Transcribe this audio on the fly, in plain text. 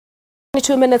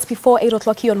22 minutes before 8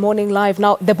 o'clock here on Morning Live.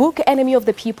 Now, the book Enemy of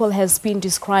the People has been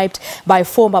described by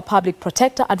former public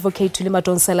protector advocate Thuli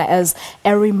Madonsela as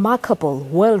a remarkable,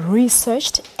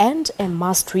 well-researched and a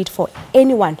must-read for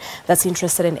anyone that's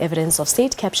interested in evidence of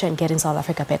state capture and getting South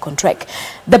Africa back on track.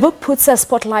 The book puts a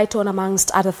spotlight on,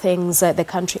 amongst other things, the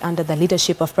country under the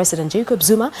leadership of President Jacob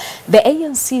Zuma, the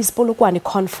ANC's Polokwane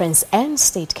Conference and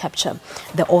state capture.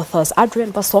 The authors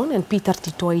Adriaan, Basson and Pieter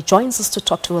Toit joins us to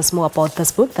talk to us more about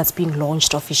this book that's been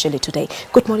launched officially today.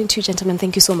 Good morning to you, gentlemen.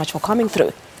 Thank you so much for coming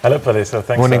through. Hello, Palesa.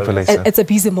 Thanks. Morning, Palesa. It's a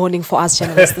busy morning for us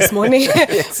journalists this morning.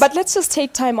 Yes. But let's just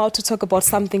take time out to talk about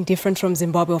something different from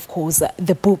Zimbabwe, of course,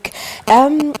 the book.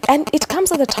 And it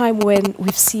comes at a time when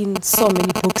we've seen so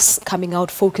many books coming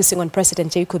out focusing on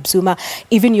President Jacob Zuma,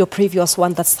 even your previous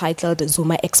one that's titled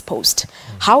Zuma Exposed.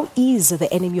 How is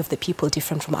the Enemy of the People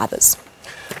different from others?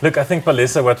 Look, I think,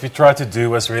 Palesa, what we tried to do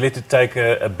was really to take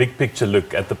a big picture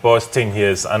look at the past 10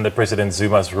 years under President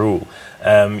Zuma's rule.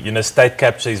 State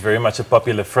capture is very much a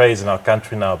popular phrase in our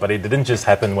country now, but it didn't just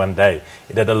happen one day.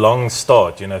 It had a long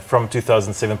start, from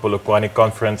 2007 Polokwane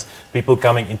Conference, people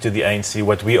coming into the ANC,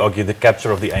 what we argue the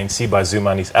capture of the ANC by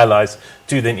Zuma and his allies,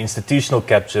 to then institutional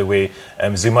capture where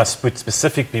Zuma put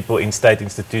specific people in state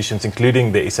institutions,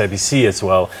 including the SABC as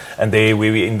well, and there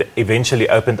where we eventually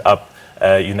opened up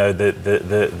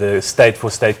the state for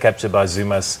state capture by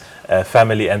Zuma's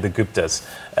family and the Guptas.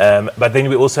 But then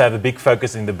we also have a big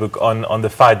focus in the book on the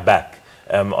fight back,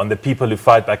 on the people who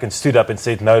fight back and stood up and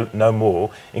said no more,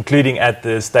 including at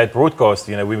the state broadcast.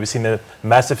 We've seen a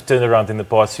massive turnaround in the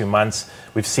past few months.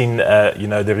 We've seen,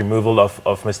 the removal of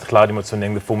Mr.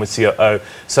 Motsoneng, the former COO.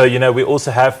 So, we also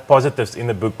have positives in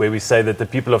the book where we say that the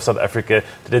people of South Africa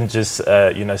didn't just,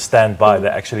 stand by. They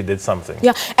actually did something.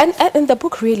 Yeah, and in the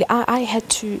book, really, I had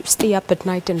to stay up at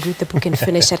night and read the book and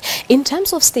finish it. In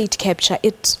terms of state capture,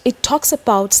 it talks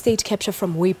about state capture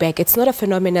from way back. It's not a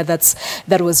phenomenon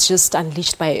that was just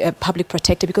unleashed by a public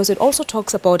protector, because it also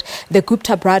talks about the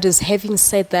Gupta brothers having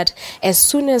said that as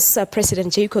soon as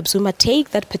President Jacob Zuma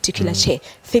take that particular chair,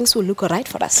 things will look all right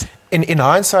for us. In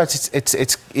hindsight,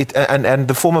 and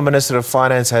the former Minister of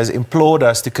Finance has implored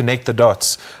us to connect the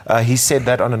dots. He said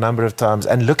that on a number of times.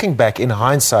 And looking back in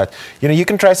hindsight, you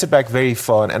can trace it back very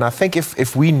far. And I think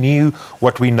if we knew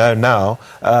what we know now,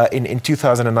 in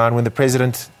 2009, when the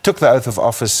President took the oath of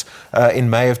office in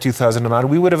May of 2009,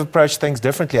 we would have approached things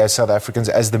differently as South Africans,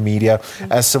 as the media,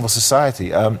 as civil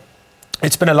society.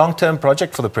 It's been a long-term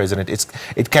project for the President.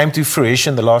 It came to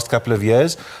fruition the last couple of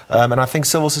years, and I think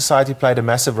civil society played a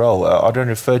massive role. Adriaan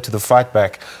referred to the fight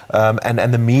back,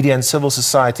 and the media and civil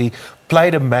society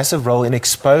played a massive role in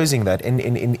exposing that,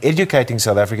 in educating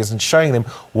South Africans and showing them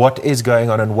what is going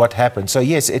on and what happened. So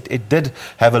yes, it did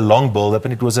have a long build-up,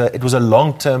 and it was a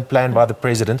long-term plan by the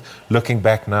President, looking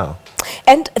back now.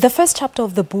 And the first chapter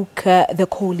of the book, The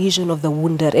Coalition of the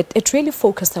Wounded, it really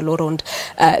focused a lot on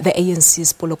the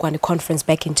ANC's Polokwane Conference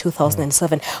back in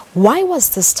 2007. Why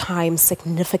was this time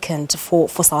significant for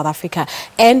South Africa,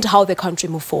 and how the country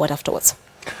moved forward afterwards?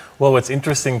 Well, what's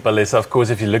interesting, Palesa, of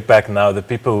course, if you look back now, the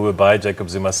people who were by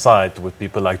Jacob Zuma's side were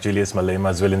people like Julius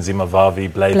Malema, Zwelinzima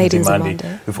Vavi, Blade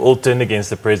Nzimande, who've all turned against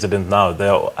the President now. They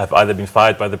have either been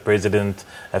fired by the President,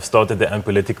 have started their own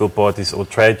political parties or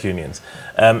trade unions.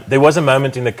 There was a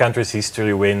moment in the country's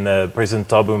history when President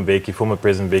Thabo Mbeki, former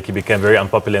President Mbeki, became very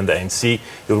unpopular in the ANC.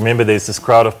 You'll remember there's this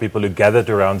crowd of people who gathered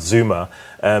around Zuma,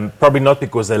 probably not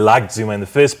because they liked Zuma in the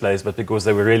first place, but because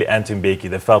they were really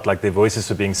anti-Mbeki. They felt like their voices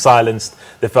were being silenced.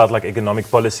 They felt like economic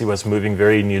policy was moving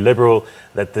very neoliberal,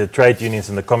 that the trade unions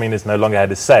and the communists no longer had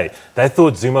a say. They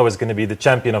thought Zuma was going to be the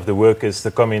champion of the workers,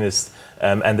 the communists,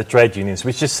 and the trade unions,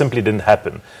 which just simply didn't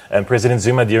happen. President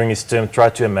Zuma, during his term,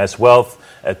 tried to amass wealth,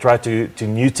 tried to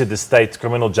neuter the state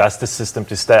criminal justice system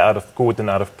to stay out of court and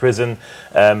out of prison.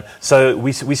 So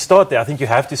we start there. I think you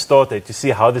have to start there to see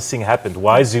how this thing happened,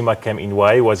 why Zuma came in,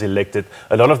 why he was elected.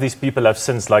 A lot of these people have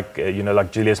since, like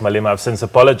Julius Malema, have since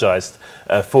apologized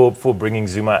for bringing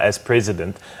Zuma as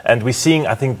president. And we're seeing,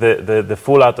 I think, the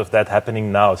fallout of that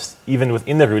happening now, even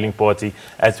within the ruling party,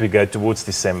 as we go towards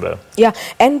December. Yeah,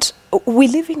 and we're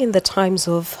living in the times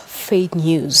of fake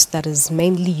news that is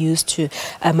mainly used to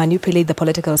manipulate the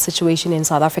political situation in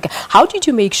South Africa. How did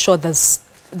you make sure that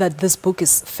this book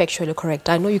is factually correct?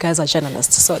 I know you guys are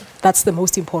journalists, so that's the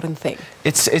most important thing.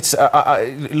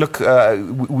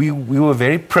 We were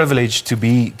very privileged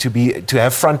to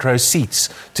have front row seats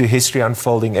to history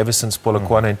unfolding ever since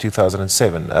Polokwane in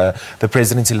 2007, the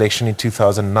president's election in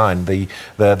 2009,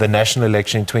 the national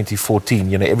election in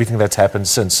 2014. Everything that's happened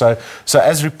since. So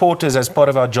as reporters, as part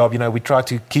of our job, we try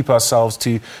to keep ourselves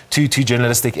to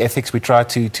journalistic ethics. We try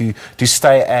to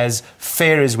stay as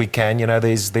fair as we can.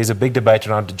 There's a big debate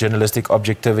around around journalistic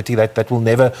objectivity. That will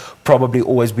never probably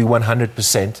always be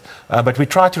 100%. But we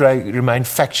try to remain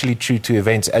factually true to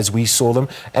events as we saw them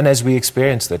and as we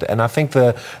experienced it. And I think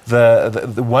the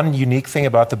one unique thing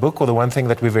about the book, or the one thing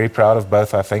that we're very proud of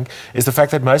both, I think, is the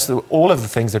fact that all of the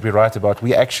things that we write about,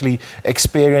 we actually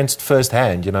experienced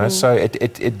firsthand, you know. So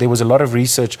there was a lot of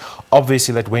research,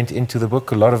 obviously, that went into the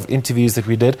book, a lot of interviews that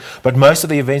we did, but most of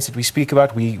the events that we speak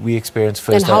about, we experienced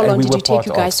firsthand. And how long did it take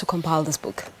you guys to compile this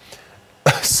book?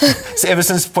 So ever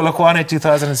since Polokwane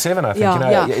 2007, I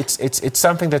think, it's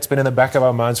something that's been in the back of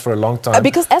our minds for a long time.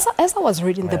 Because as I was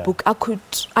reading the book, I could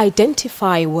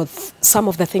identify with some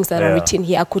of the things that are written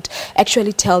here. I could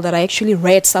actually tell that I actually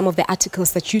read some of the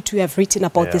articles that you two have written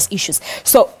about these issues.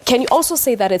 So can you also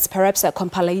say that it's perhaps a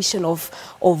compilation of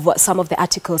some of the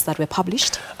articles that were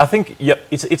published? I think,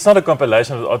 it's not a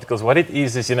compilation of the articles. What it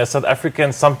is, you know, South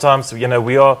Africans sometimes, you know,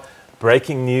 we are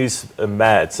breaking news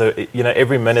mad. So, you know,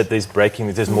 every minute there's breaking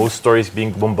news, there's more stories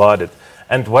being bombarded.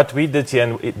 And what we did here,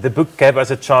 and the book gave us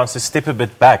a chance to step a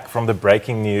bit back from the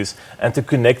breaking news and to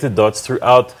connect the dots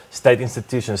throughout state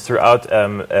institutions, throughout,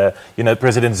 you know,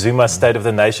 President Zuma's State of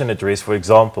the Nation address, for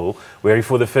example, where he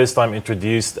for the first time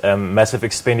introduced massive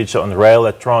expenditure on rail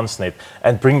at Transnet,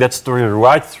 and bring that story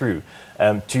right through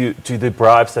to the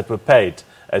bribes that were paid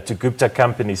to Gupta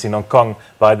companies in Hong Kong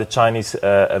by the Chinese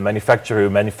manufacturer who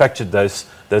manufactured those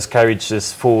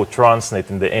carriages for Transnet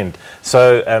in the end.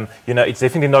 So, you know, it's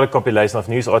definitely not a compilation of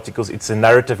news articles. It's a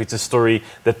narrative. It's a story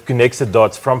that connects the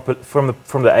dots from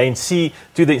the ANC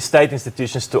to the state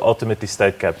institutions to ultimately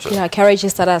state capture. Yeah,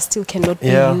 carriages that are still cannot be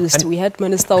used. We had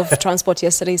Minister of Transport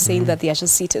yesterday saying that they are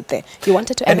just seated there. You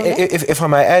wanted to add on that? If I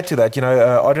may add to that, you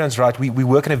know, Adriaan's right. We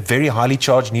work in a very highly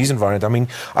charged news environment. I mean,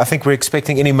 I think we're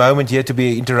expecting any moment here to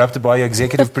be interrupted by your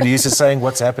executive producer saying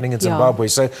what's happening in Zimbabwe.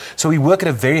 So we work at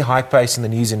a very high pace in the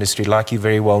news industry, like you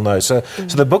very well know. So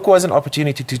the book was an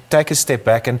opportunity to take a step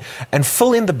back and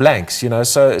fill in the blanks, you know.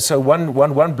 So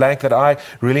one blank that I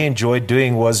really enjoyed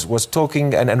doing was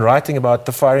talking and writing about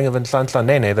the firing of Nhlanhla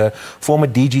Nene, the former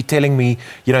DG, telling me,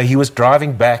 you know, he was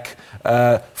driving back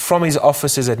from his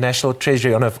offices at National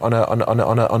Treasury on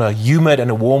a humid and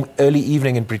a warm early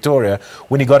evening in Pretoria,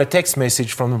 when he got a text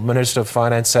message from the Minister of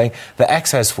Finance saying the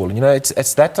axe has fallen. You know,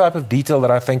 it's that type of detail that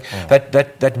I think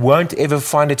that won't ever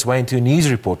find its way into a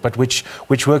news report, but which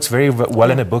works very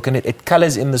well in a book, and it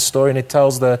colours in the story, and it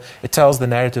tells the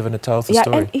narrative, and it tells the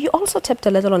story. And you also tapped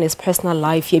a little on his personal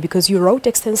life here, because you wrote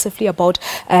extensively about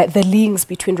the links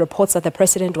between reports that the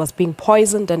president was being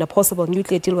poisoned and a possible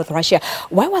nuclear deal with Russia.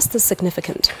 Why was this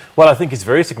significant? Well, I think it's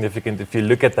very significant if you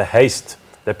look at the haste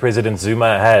that President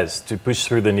Zuma has to push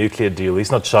through the nuclear deal.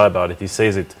 He's not shy about it. He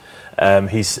says it.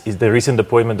 The recent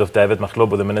appointment of David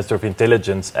Mahlobo, the Minister of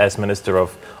Intelligence, as Minister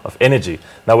of Energy.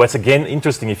 Now, what's again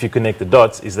interesting, if you connect the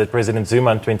dots, is that President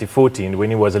Zuma in 2014, when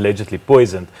he was allegedly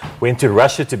poisoned, went to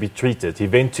Russia to be treated. He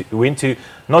went to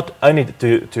not only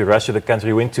to Russia, the country,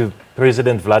 he went to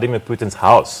President Vladimir Putin's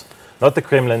house. Not the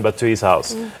Kremlin, but to his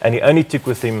house. And he only took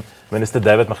with him Minister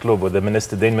David Mahlobo,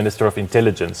 the then Minister of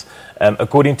Intelligence.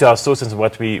 According to our sources,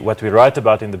 what we write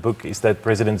about in the book is that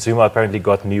President Zuma apparently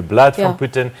got new blood from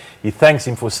Putin. He thanks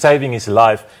him for saving his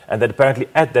life, and that apparently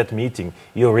at that meeting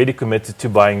he already committed to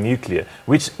buying nuclear,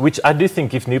 which I do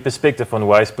think gives new perspective on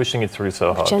why he's pushing it through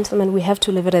so hard. Gentlemen, we have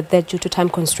to leave it at that due to time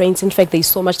constraints. In fact, there's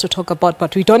so much to talk about,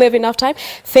 but we don't have enough time.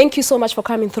 Thank you so much for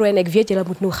coming through. And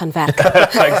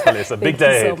Thanks, Melissa. Big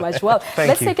day. Thank you so much. Well,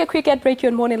 let's take a quick ad break.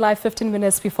 You're on Morning Live, 15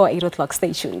 minutes before 8 o'clock.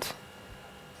 Stay tuned.